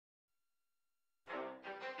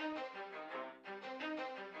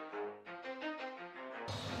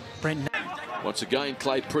Brent. Once again,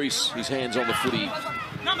 Clay Priest, his hands on the footy.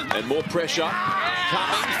 And more pressure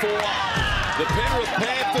coming for the Penrith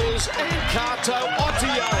Panthers, and Kato.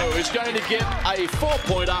 Ottio is going to get a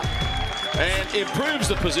 4-pointer and improves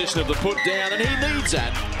the position of the put down, and he needs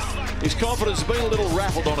that. His confidence has been a little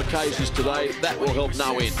rattled on occasions today. That will help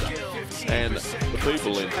no end. And the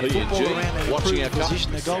people in PNG watching our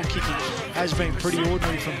position. The goal kicking has been pretty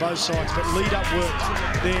ordinary from both sides, but lead-up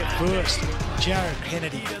work there first. Jared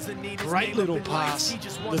Kennedy, great little pass.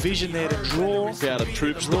 The vision there to draw. Out of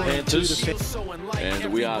troops, the Panthers.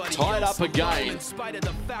 And we are tied up again.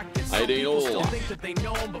 18 all.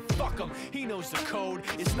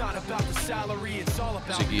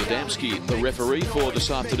 Ziggy Adamski, the referee for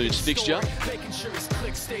this afternoon's fixture.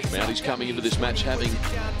 Mounties coming into this match having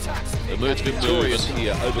emerged victorious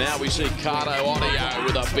here. Now we see Kato Ottio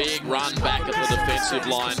with a big run back at the defensive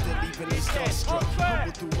line.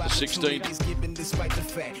 16. Despite the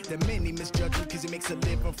fact that many misjudge him because he makes a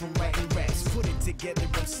living from writing raps. Put it together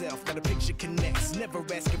himself, got a picture connects. Never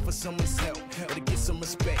asking for someone's help or to get some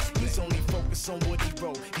respect. He's only focused on what he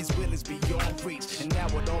wrote. His will is beyond reach, and now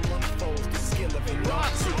it all unfolds. The skill of an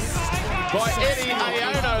artist. By Eddie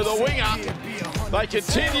Aono, the winger. They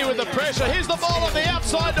continue with the pressure. Here's the ball on the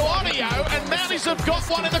outside to Ottio, and Mounties have got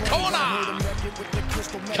one in the corner.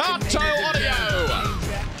 Kato Ottio.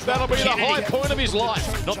 That'll be the high point of his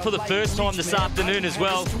life. Not for the first time this afternoon as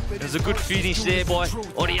well. It was a good finish there by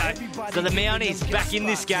Ottio. So the Mounties back in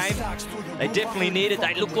this game. They definitely need it.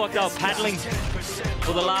 They looked like they were paddling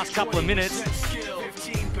for the last couple of minutes.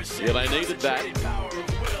 Yeah, they needed that.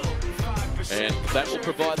 And that will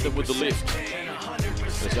provide them with the lift.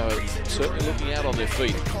 As they were certainly looking out on their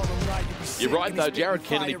feet. You're right though, Jared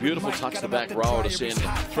Kennedy, beautiful touch the back row to send.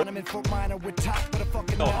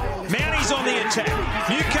 Mounties on the attack.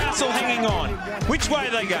 Newcastle hanging on. Which way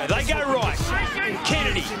they go? They go right.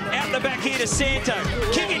 Kennedy out the back here to Santo.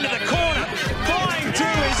 Kick into the corner. Flying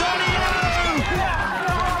through is Ottio.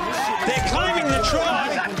 They're claiming the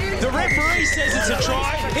try. The referee says it's a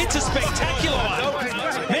try. It's a spectacular one.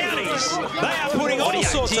 Mounties, they are putting all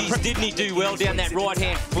sorts of... Didn't he do well down that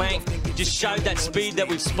right-hand flank? Just showed that speed that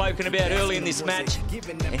we've spoken about early in this match.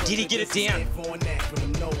 And did he get it down?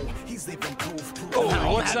 Oh,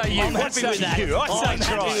 what say you? What say you? I'm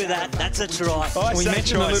happy with that. That's a try. We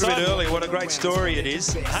mentioned a little bit earlier what a great story it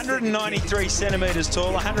is. 193 centimetres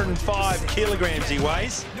tall, 105 kilograms he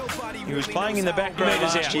weighs. He was playing in the back row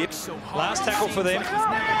last year. Last tackle for them.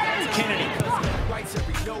 Kennedy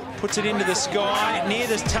puts it into the sky, near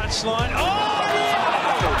the touchline. Oh,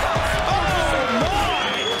 oh my!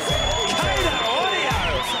 Kato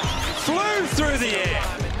Ottio flew through the air.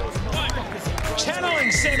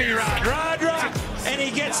 Channeling semi-Radra, and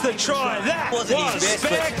he gets the try. That was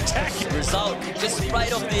spectacular. Result just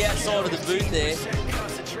straight off the outside of the boot there.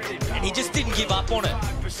 And he just didn't give up on it.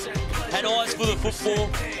 Had eyes for the football.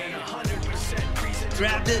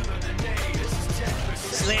 Grabbed it.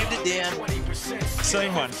 Slammed it down.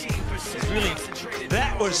 Seen one. Really,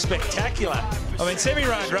 that was spectacular. I mean,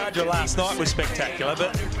 semi-Radra last night was spectacular,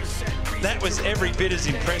 but that was every bit as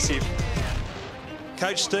impressive.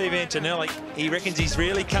 Coach Steve Antonelli, he reckons he's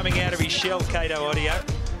really coming out of his shell, Kato Ottio,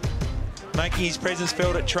 making his presence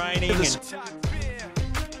felt at training.